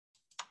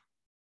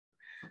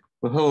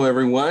Well, hello,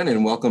 everyone,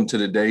 and welcome to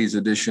today's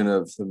edition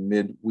of the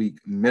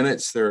Midweek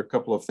Minutes. There are a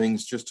couple of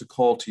things just to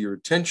call to your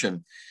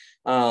attention.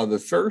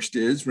 The first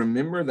is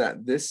remember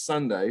that this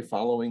Sunday,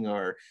 following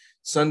our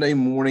Sunday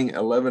morning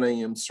 11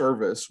 a.m.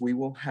 service, we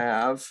will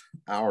have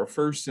our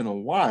first in a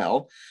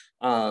while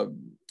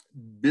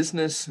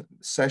business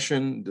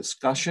session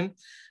discussion.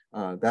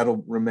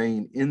 That'll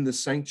remain in the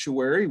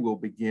sanctuary. We'll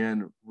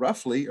begin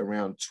roughly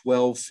around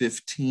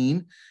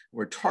 12:15.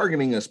 We're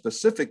targeting a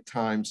specific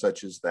time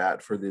such as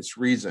that for this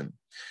reason.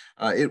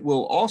 It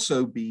will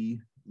also be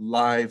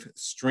live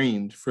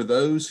streamed for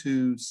those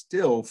who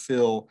still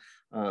feel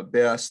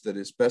that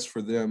it's best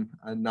for them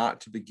not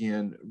to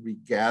begin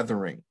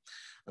regathering.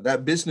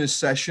 That business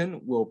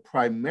session will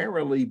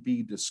primarily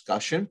be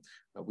discussion.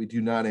 We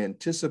do not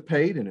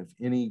anticipate, and if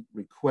any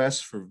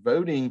request for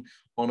voting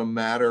on a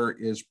matter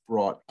is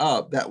brought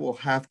up, that will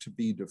have to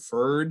be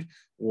deferred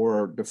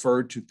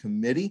to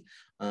committee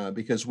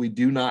because we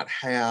do not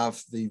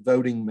have the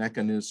voting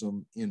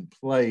mechanism in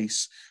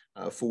place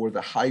for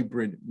the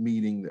hybrid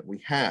meeting that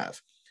we have.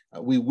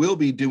 We will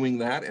be doing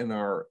that in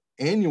our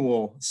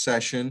annual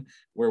session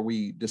where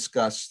we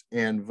discuss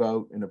and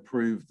vote and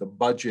approve the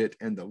budget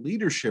and the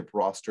leadership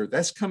roster.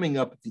 That's coming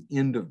up at the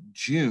end of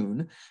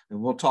June, and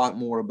we'll talk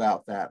more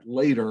about that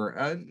later,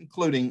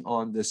 including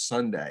on this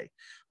Sunday.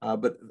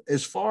 But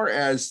as far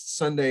as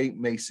Sunday,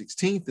 May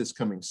 16th, this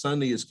coming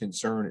Sunday is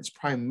concerned, it's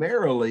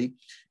primarily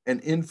an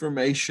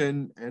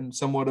information and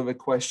somewhat of a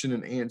question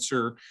and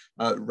answer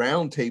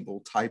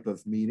roundtable type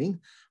of meeting.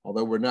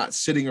 Although we're not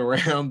sitting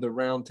around the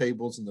round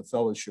tables in the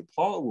fellowship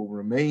hall, it will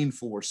remain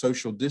for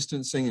social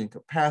distancing and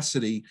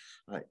capacity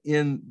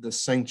in the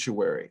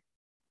sanctuary.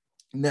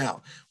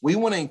 Now, we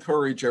want to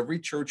encourage every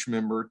church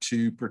member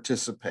to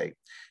participate.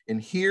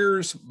 And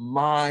here's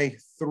my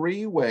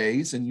 3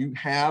 ways, and you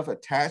have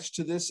attached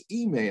to this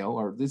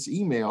email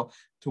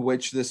to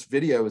which this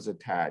video is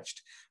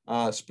attached,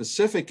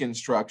 specific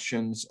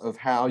instructions of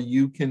how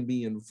you can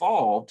be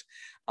involved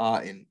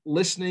in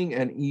listening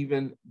and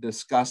even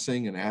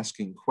discussing and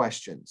asking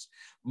questions.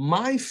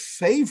 My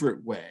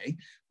favorite way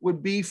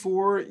would be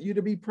for you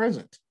to be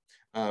present.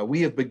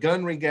 We have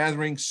begun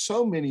regathering.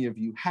 So many of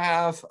you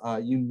have.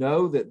 You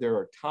know that there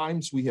are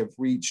times we have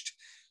reached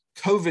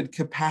COVID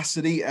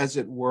capacity, as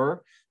it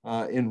were,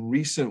 in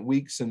recent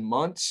weeks and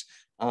months.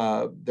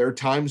 There are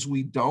times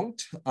we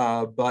don't,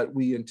 but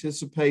we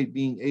anticipate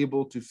being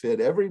able to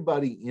fit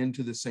everybody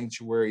into the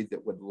sanctuary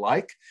that would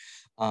like.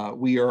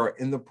 We are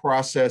in the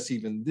process,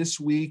 even this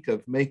week,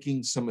 of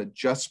making some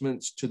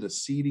adjustments to the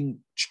seating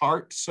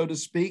chart, so to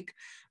speak,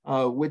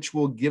 which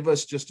will give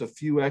us just a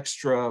few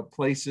extra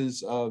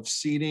places of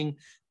seating.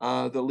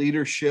 The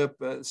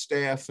leadership,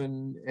 staff,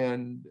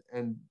 and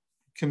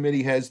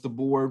committee heads, the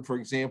board, for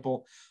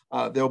example,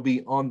 they'll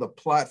be on the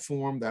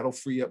platform. That'll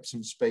free up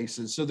some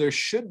spaces. So there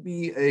should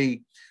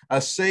be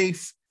a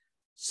safe,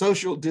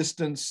 social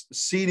distance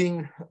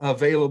seating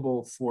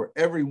available for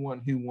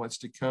everyone who wants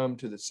to come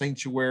to the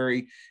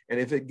sanctuary. And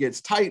if it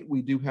gets tight,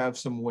 we do have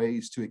some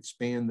ways to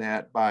expand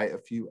that by a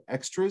few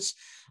extras.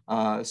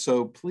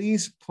 So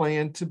please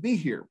plan to be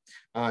here.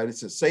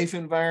 It's a safe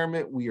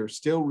environment. We are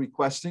still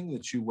requesting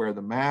that you wear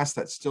the mask.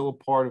 That's still a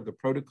part of the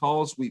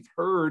protocols. We've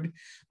heard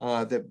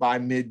that by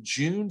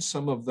mid-June,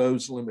 some of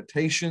those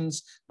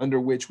limitations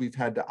under which we've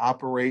had to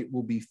operate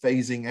will be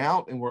phasing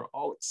out, and we're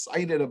all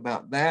excited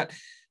about that.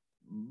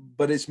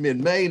 But it's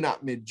mid-May,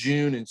 not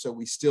mid-June, and so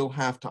we still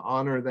have to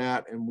honor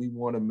that, and we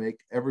want to make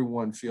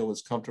everyone feel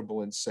as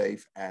comfortable and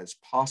safe as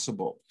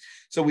possible.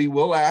 So we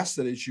will ask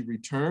that as you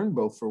return,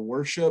 both for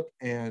worship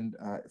and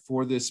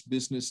for this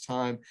business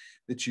time,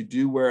 that you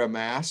do wear a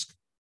mask,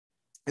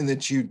 and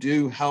that you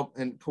do help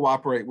and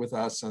cooperate with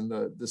us on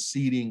the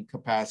seating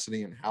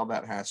capacity and how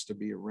that has to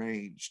be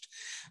arranged.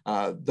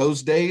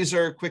 Those days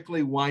are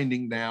quickly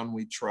winding down,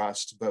 we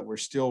trust, but we're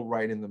still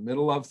right in the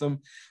middle of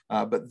them.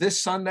 But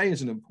this Sunday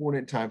is an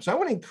important time. So I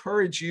want to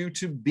encourage you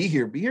to be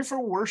here. Be here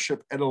for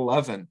worship at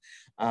 11.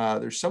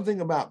 There's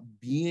something about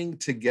being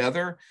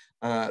together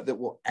that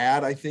will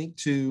add, I think,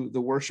 to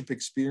the worship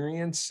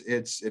experience.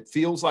 It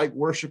feels like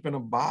worship in a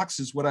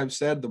box is what I've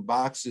said. The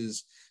box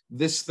is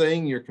this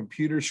thing, your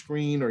computer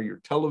screen or your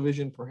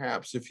television,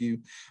 perhaps, if you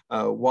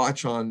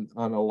watch on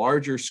a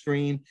larger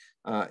screen.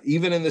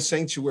 Even in the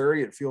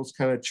sanctuary, it feels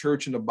kind of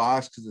church in a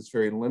box because it's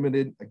very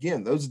limited.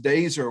 Again, those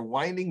days are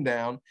winding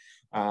down,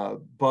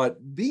 but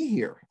be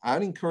here.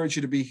 I'd encourage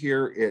you to be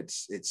here.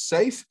 It's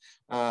safe.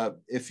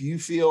 If you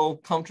feel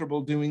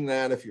comfortable doing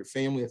that, if your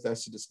family, if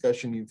that's a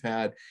discussion you've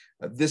had,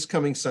 this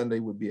coming Sunday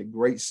would be a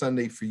great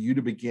Sunday for you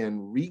to begin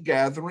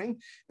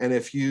regathering. And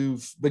if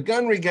you've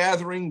begun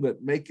regathering,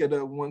 but make it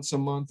a once a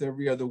month,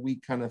 every other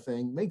week kind of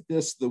thing, make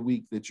this the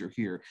week that you're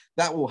here.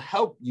 That will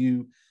help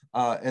you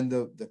and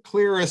the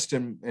clearest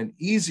and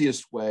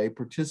easiest way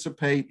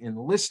participate in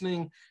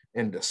listening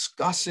and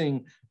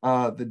discussing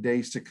the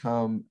days to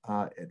come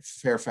at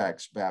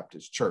Fairfax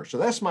Baptist Church. So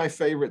that's my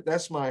favorite.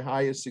 That's my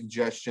highest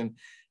suggestion.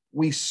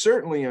 We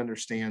certainly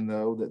understand,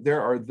 though, that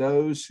there are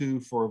those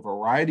who, for a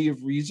variety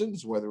of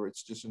reasons, whether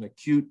it's just an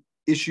acute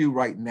issue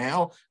right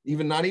now,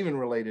 not even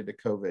related to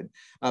COVID,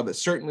 but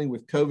certainly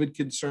with COVID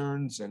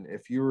concerns. And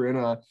if you're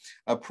in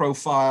a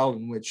profile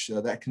in which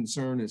that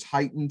concern is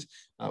heightened,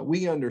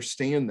 we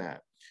understand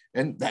that.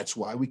 And that's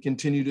why we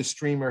continue to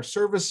stream our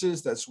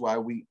services. That's why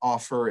we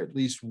offer at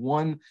least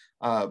one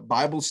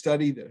Bible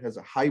study that has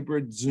a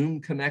hybrid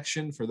Zoom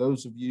connection for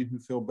those of you who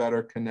feel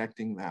better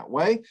connecting that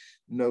way.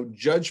 No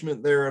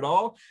judgment there at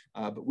all,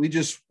 but we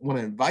just want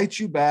to invite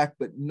you back,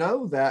 but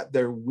know that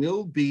there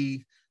will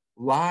be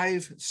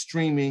live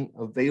streaming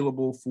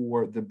available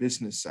for the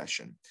business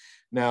session.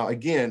 Now,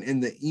 again, in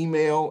the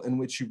email in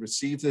which you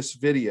receive this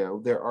video,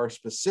 there are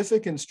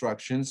specific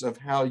instructions of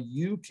how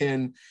you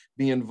can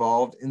be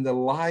involved in the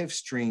live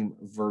stream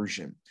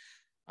version.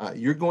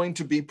 You're going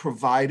to be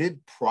provided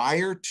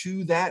prior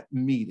to that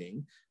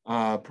meeting,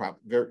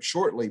 very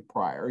shortly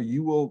prior,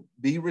 you will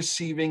be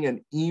receiving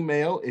an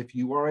email if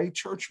you are a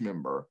church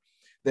member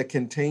that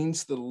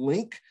contains the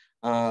link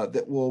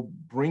that will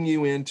bring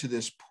you into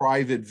this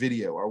private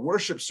video. Our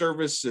worship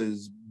service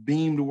is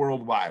beamed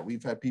worldwide.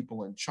 We've had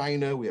people in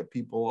China. We have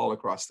people all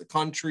across the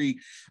country,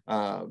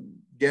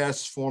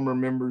 guests, former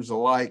members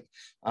alike,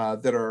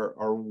 that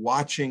are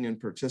watching and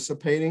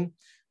participating.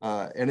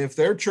 And if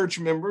they're church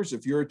members,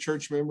 if you're a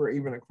church member,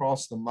 even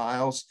across the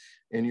miles,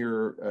 and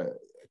you're a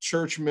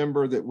church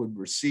member that would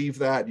receive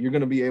that, you're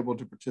going to be able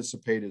to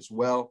participate as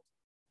well.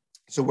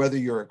 So whether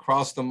you're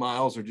across the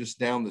miles or just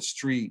down the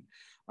street,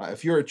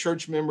 if you're a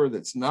church member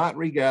that's not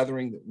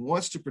regathering, that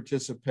wants to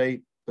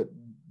participate, but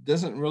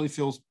doesn't really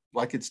feel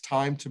like it's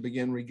time to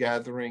begin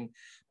regathering,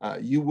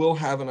 you will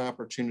have an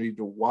opportunity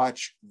to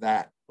watch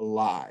that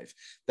live.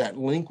 That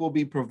link will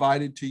be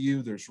provided to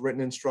you. There's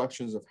written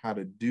instructions of how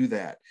to do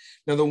that.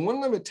 Now, the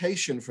one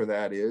limitation for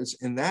that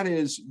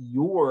is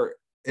your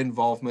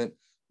involvement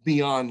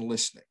beyond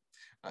listening.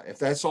 If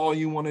that's all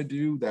you want to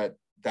do,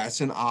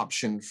 that's an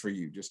option for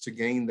you, just to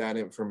gain that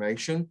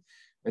information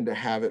and to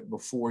have it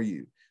before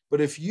you. But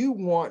if you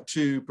want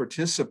to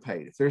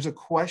participate, if there's a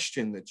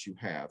question that you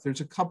have, there's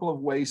a couple of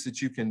ways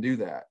that you can do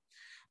that.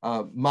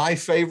 My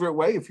favorite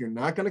way, if you're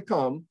not going to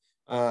come,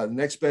 the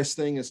next best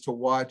thing is to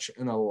watch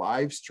in a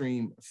live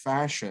stream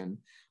fashion.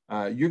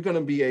 You're going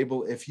to be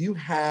able, if you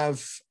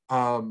have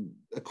a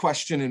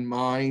question in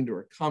mind or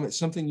a comment,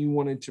 something you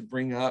wanted to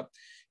bring up,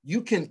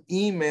 you can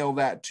email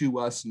that to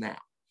us now.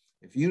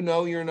 If you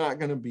know you're not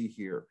going to be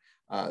here,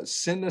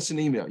 send us an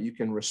email. You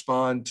can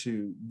respond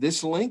to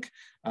this link.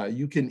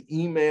 You can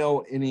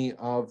email any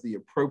of the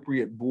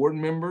appropriate board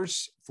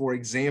members. For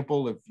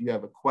example, if you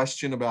have a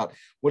question about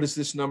what does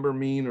this number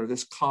mean or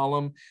this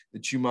column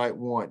that you might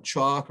want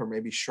Chuck or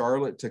maybe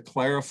Charlotte to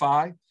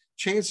clarify,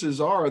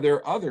 chances are there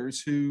are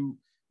others who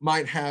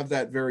might have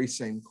that very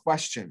same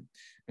question.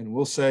 And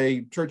we'll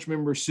say, church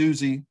member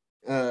Susie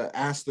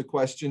asked the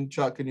question,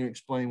 Chuck, can you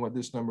explain what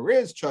this number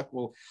is? Chuck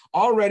will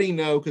already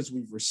know because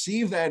we've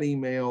received that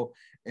email.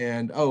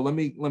 And, let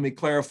me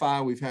clarify,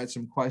 we've had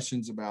some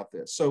questions about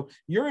this. So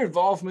your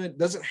involvement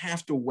doesn't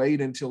have to wait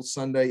until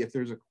Sunday if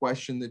there's a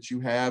question that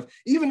you have,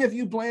 even if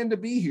you plan to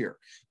be here.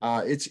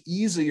 It's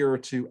easier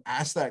to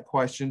ask that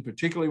question,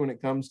 particularly when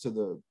it comes to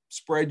the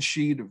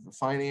spreadsheet of the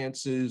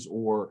finances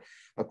or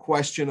a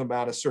question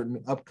about a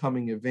certain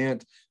upcoming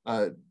event,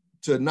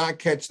 to not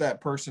catch that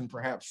person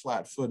perhaps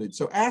flat-footed.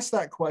 So ask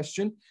that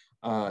question.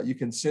 You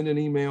can send an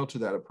email to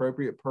that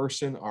appropriate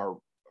person. Our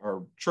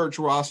church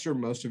roster,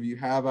 most of you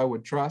have, I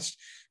would trust,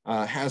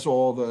 has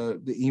all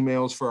the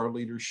emails for our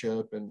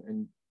leadership,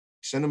 and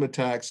send them a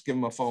text, give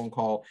them a phone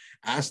call,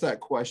 ask that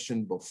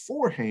question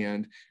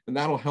beforehand, and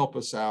that'll help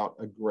us out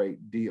a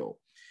great deal.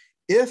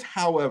 If,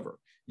 however,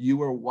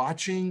 you are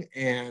watching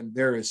and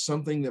there is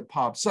something that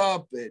pops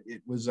up,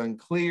 it was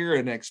unclear,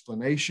 an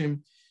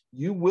explanation,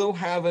 you will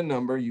have a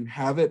number, you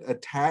have it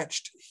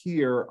attached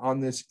here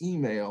on this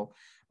email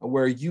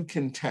where you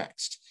can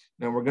text.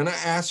 Now, we're going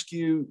to ask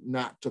you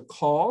not to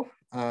call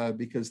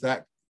because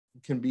that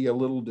can be a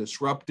little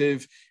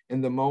disruptive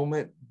in the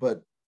moment,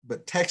 but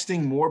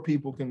texting, more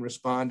people can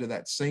respond to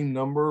that same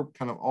number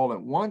kind of all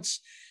at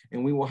once,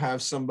 and we will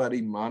have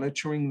somebody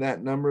monitoring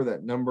that number.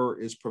 That number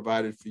is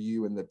provided for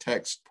you in the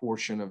text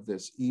portion of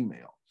this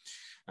email.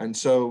 And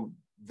so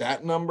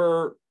that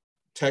number,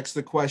 text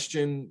the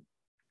question,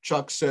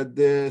 Chuck said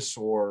this,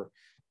 or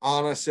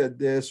Anna said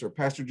this, or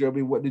Pastor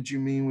Joby, what did you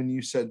mean when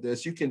you said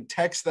this? You can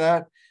text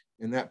that.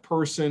 And that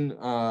person,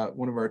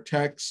 one of our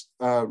text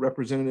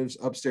representatives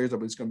upstairs, I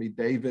believe it's going to be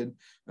David.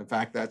 In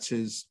fact, that's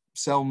his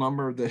cell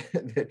number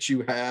that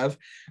you have.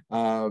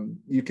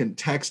 You can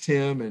text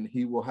him and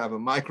he will have a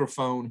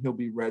microphone. He'll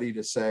be ready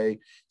to say,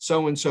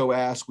 so-and-so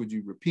asked, would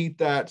you repeat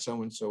that?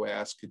 So-and-so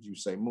asked, could you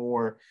say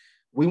more?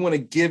 We want to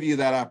give you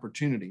that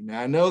opportunity.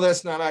 Now, I know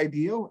that's not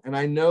ideal. And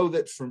I know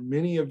that for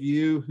many of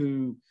you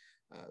who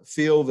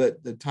feel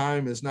that the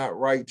time is not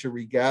right to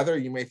regather,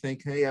 you may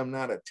think, hey, I'm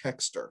not a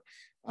texter.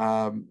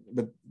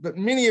 But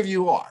many of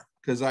you are,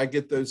 because I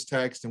get those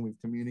texts and we've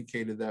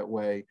communicated that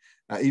way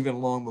even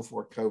long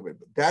before COVID.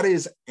 But that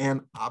is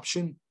an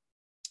option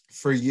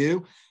for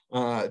you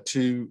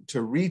to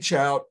reach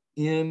out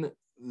in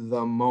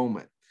the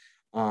moment.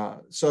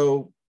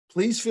 So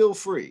please feel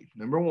free.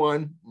 Number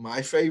one,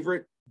 my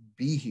favorite,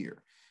 be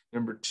here.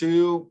 Number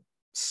two,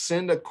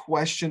 send a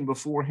question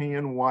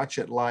beforehand, watch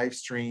it live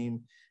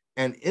stream.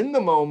 And in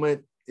the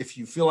moment, if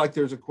you feel like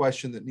there's a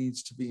question that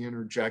needs to be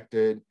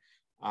interjected,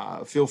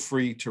 feel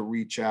free to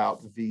reach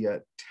out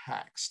via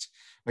text.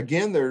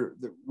 Again,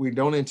 we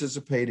don't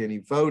anticipate any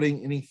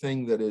voting,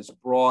 anything that is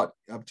brought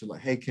up to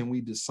like, hey, can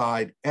we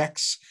decide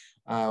X?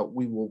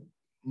 We will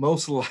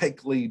most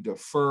likely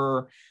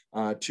defer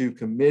to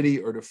committee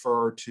or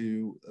defer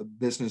to a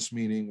business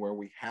meeting where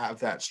we have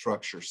that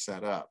structure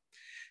set up.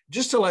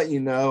 Just to let you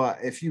know,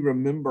 if you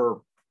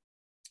remember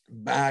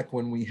back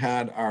when we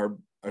had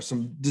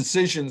some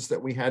decisions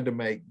that we had to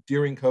make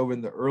during COVID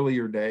in the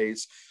earlier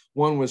days,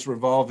 one was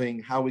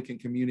revolving how we can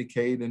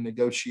communicate and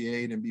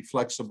negotiate and be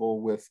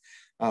flexible with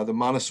the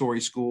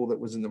Montessori school that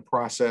was in the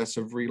process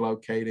of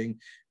relocating.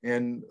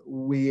 And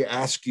we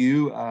ask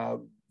you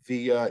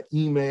via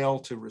email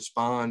to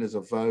respond as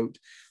a vote.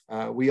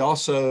 We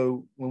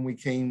also, when we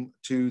came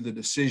to the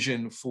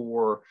decision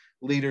for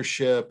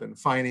leadership and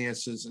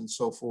finances and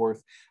so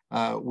forth,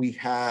 we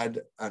had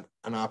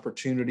an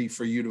opportunity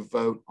for you to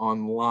vote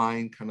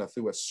online, kind of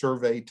through a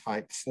survey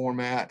type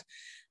format.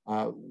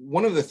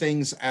 One of the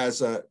things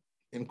as an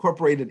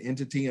incorporated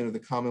entity under the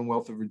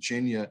Commonwealth of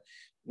Virginia,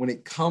 when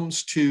it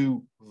comes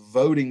to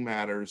voting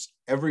matters,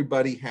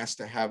 everybody has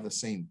to have the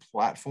same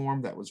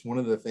platform. That was one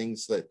of the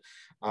things that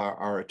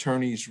our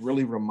attorneys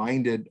really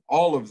reminded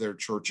all of their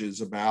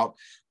churches about.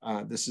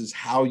 This is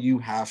how you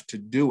have to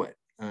do it.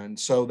 And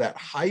so that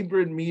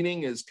hybrid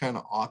meeting is kind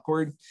of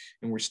awkward,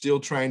 and we're still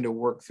trying to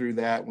work through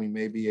that. We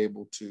may be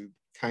able to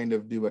kind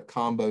of do a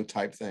combo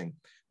type thing.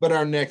 But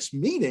our next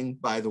meeting,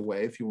 by the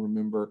way, if you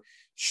remember,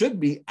 should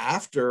be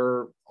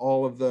after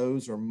all of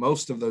those or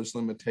most of those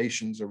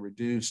limitations are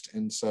reduced.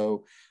 And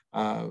so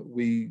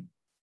we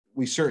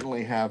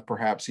certainly have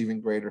perhaps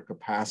even greater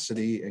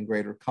capacity and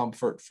greater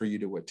comfort for you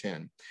to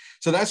attend.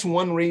 So that's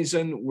one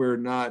reason we're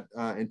not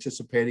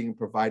anticipating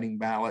providing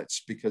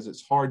ballots, because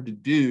it's hard to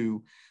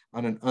do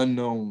on an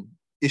unknown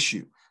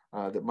issue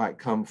that might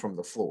come from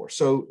the floor.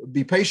 So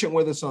be patient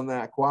with us on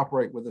that,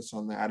 cooperate with us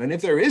on that. And if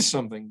there is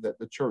something that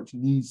the church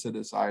needs to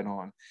decide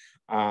on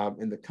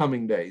in the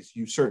coming days,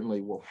 you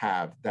certainly will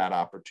have that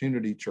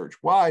opportunity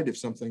church-wide. If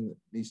something that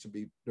needs to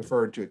be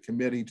deferred to a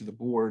committee, to the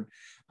board,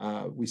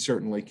 we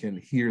certainly can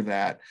hear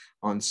that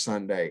on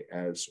Sunday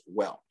as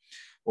well.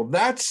 Well,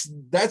 that's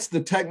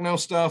the techno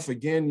stuff.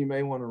 Again, you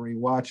may want to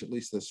rewatch at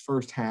least this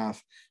first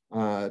half,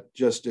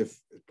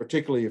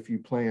 particularly if you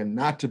plan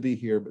not to be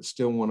here but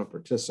still want to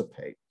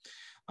participate.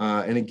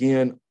 And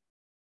again,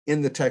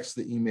 in the text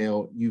of the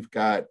email, you've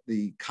got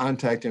the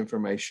contact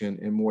information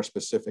and more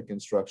specific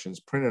instructions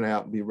printed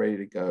out and be ready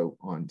to go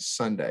on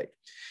Sunday.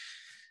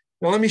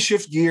 Now, let me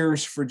shift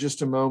gears for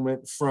just a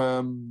moment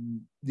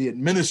from the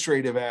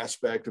administrative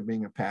aspect of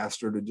being a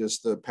pastor to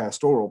just the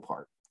pastoral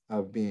part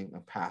of being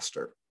a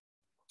pastor.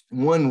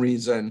 One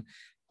reason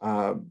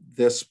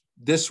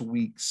this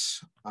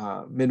week's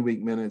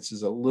Midweek Minutes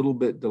is a little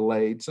bit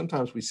delayed.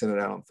 Sometimes we send it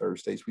out on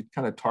Thursdays. We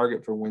kind of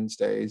target for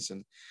Wednesdays,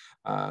 and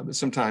but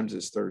sometimes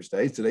it's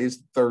Thursdays. Today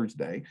is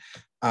Thursday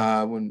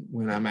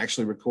when I'm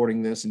actually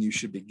recording this, and you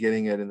should be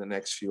getting it in the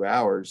next few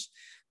hours.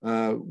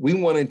 We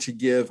wanted to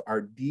give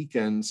our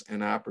deacons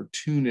an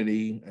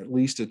opportunity, at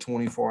least a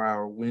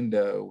 24-hour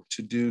window,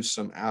 to do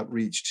some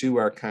outreach to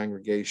our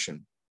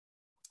congregation.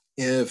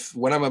 If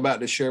what I'm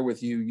about to share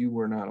with you, you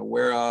were not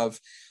aware of,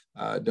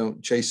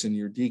 don't chasten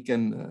your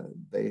deacon.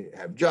 They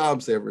have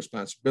jobs, they have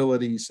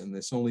responsibilities, and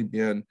it's only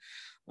been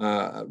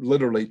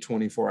literally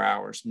 24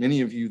 hours.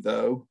 Many of you,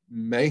 though,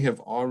 may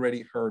have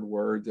already heard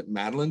word that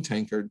Madeline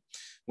Tankard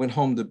went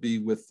home to be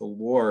with the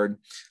Lord,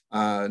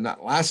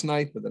 not last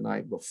night, but the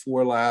night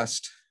before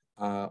last,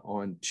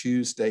 on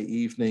Tuesday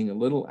evening, a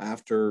little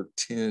after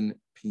 10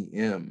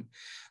 p.m.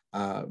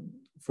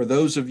 For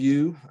those of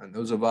you and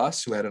those of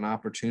us who had an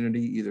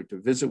opportunity either to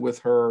visit with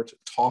her, to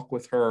talk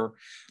with her,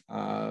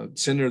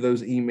 send her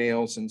those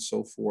emails and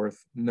so forth,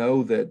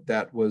 know that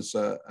that was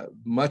a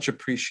much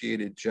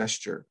appreciated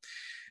gesture.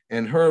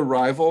 And her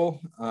arrival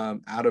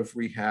out of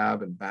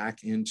rehab and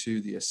back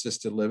into the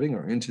assisted living,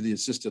 or into the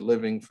assisted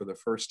living for the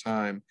first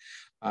time,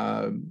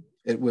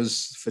 it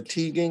was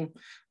fatiguing,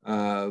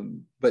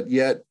 but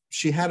yet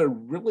she had a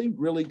really,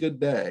 really good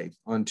day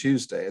on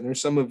Tuesday. And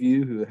there's some of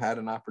you who had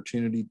an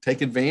opportunity to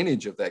take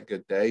advantage of that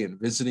good day and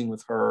visiting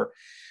with her,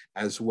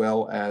 as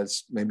well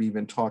as maybe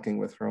even talking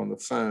with her on the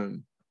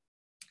phone.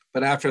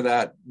 But after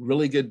that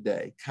really good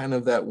day, kind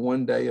of that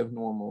one day of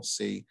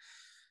normalcy,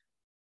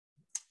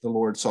 the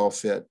Lord saw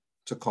fit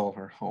to call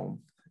her home.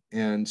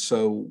 And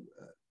so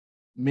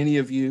many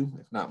of you,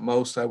 if not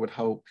most, I would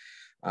hope,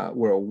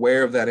 were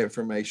aware of that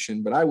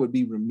information, but I would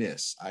be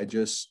remiss.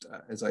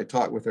 As I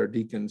talked with our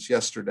deacons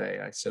yesterday,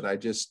 I said, I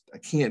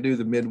can't do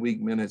the midweek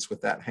minutes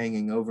with that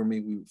hanging over me.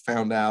 We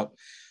found out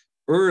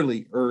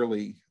early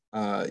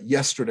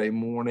yesterday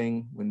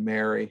morning when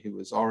Mary, who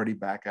was already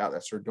back out,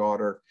 that's her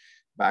daughter,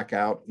 back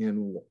out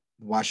in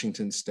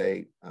Washington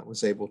State,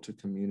 was able to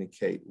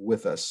communicate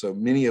with us. So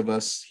many of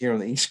us here on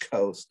the East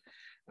Coast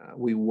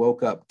we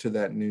woke up to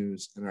that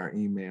news in our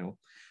email.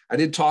 I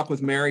did talk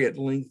with Mary at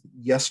length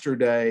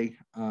yesterday,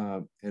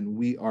 and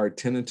we are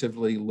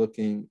tentatively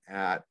looking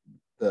at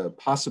the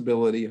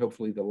possibility,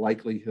 hopefully the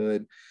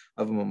likelihood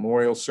of a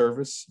memorial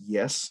service.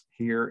 Yes,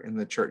 here in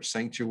the church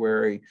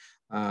sanctuary.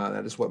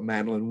 That is what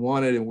Madeline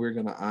wanted, and we're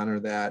going to honor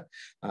that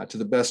to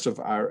the best of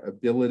our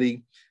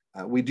ability.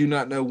 We do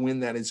not know when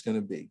that is going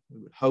to be.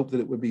 We would hope that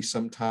it would be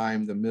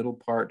sometime the middle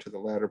part to the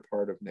latter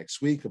part of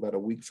next week, about a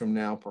week from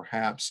now,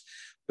 perhaps.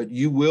 But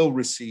you will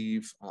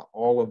receive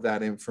all of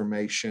that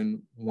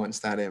information once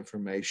that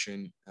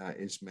information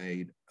is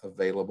made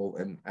available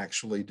and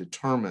actually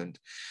determined.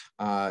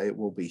 It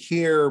will be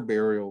here.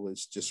 Burial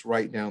is just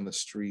right down the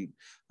street.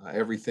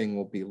 Everything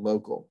will be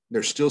local.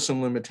 There's still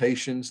some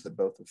limitations that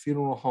both the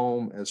funeral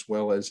home as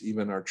well as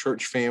even our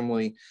church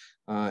family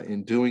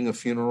in doing a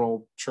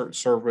funeral church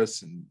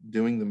service and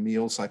doing the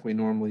meals like we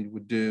normally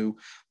would do.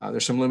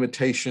 There's some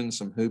limitations,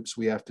 some hoops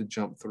we have to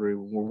jump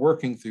through. We're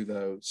working through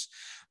those.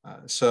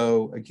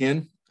 So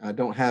again, I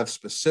don't have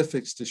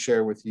specifics to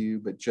share with you,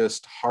 but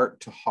just heart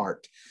to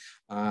heart.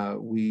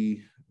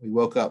 We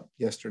woke up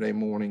yesterday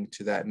morning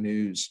to that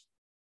news,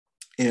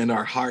 and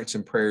our hearts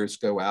and prayers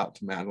go out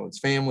to Madeline's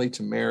family,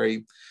 to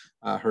Mary,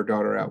 her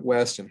daughter out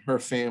west, and her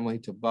family,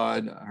 to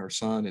Bud, her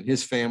son, and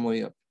his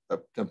family up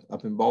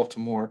in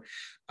Baltimore.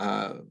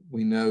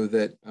 We know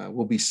that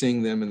we'll be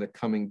seeing them in the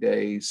coming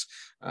days.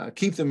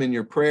 Keep them in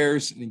your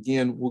prayers. And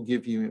again, we'll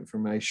give you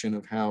information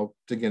of how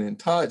to get in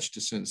touch,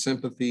 to send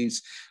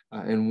sympathies.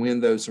 And when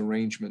those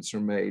arrangements are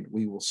made,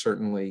 we will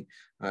certainly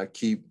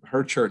keep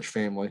her church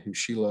family, who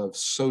she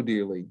loves so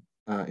dearly,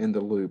 in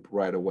the loop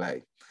right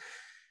away.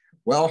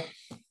 Well,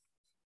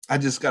 I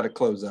just got to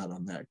close out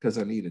on that because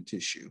I need a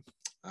tissue.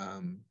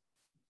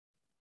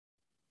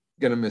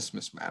 Gonna miss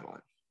Miss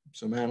Madeline.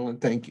 So Madeline,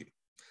 thank you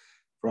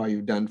for all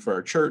you've done for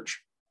our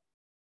church.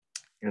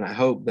 And I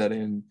hope that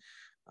in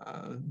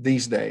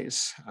these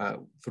days,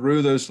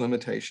 through those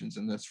limitations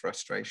and those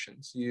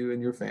frustrations, you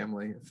and your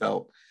family have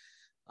felt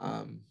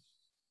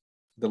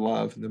the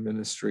love and the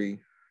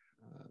ministry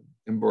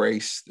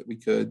embrace that we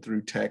could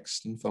through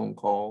text and phone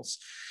calls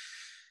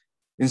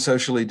and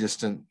socially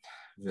distant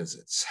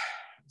visits.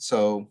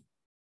 So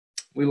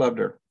we loved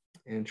her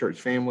and church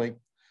family.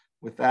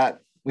 With that,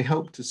 we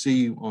hope to see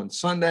you on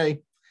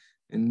Sunday,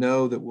 and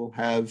know that we'll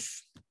have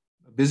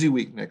a busy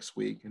week next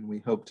week. And we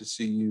hope to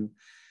see you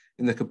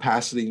in the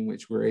capacity in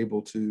which we're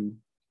able to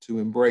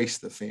embrace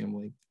the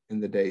family in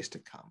the days to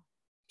come.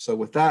 So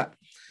with that,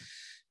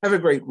 have a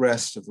great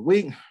rest of the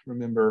week.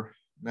 Remember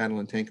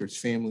Madeline Tankard's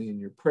family in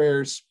your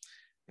prayers,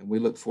 and we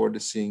look forward to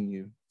seeing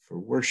you for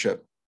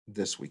worship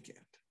this weekend.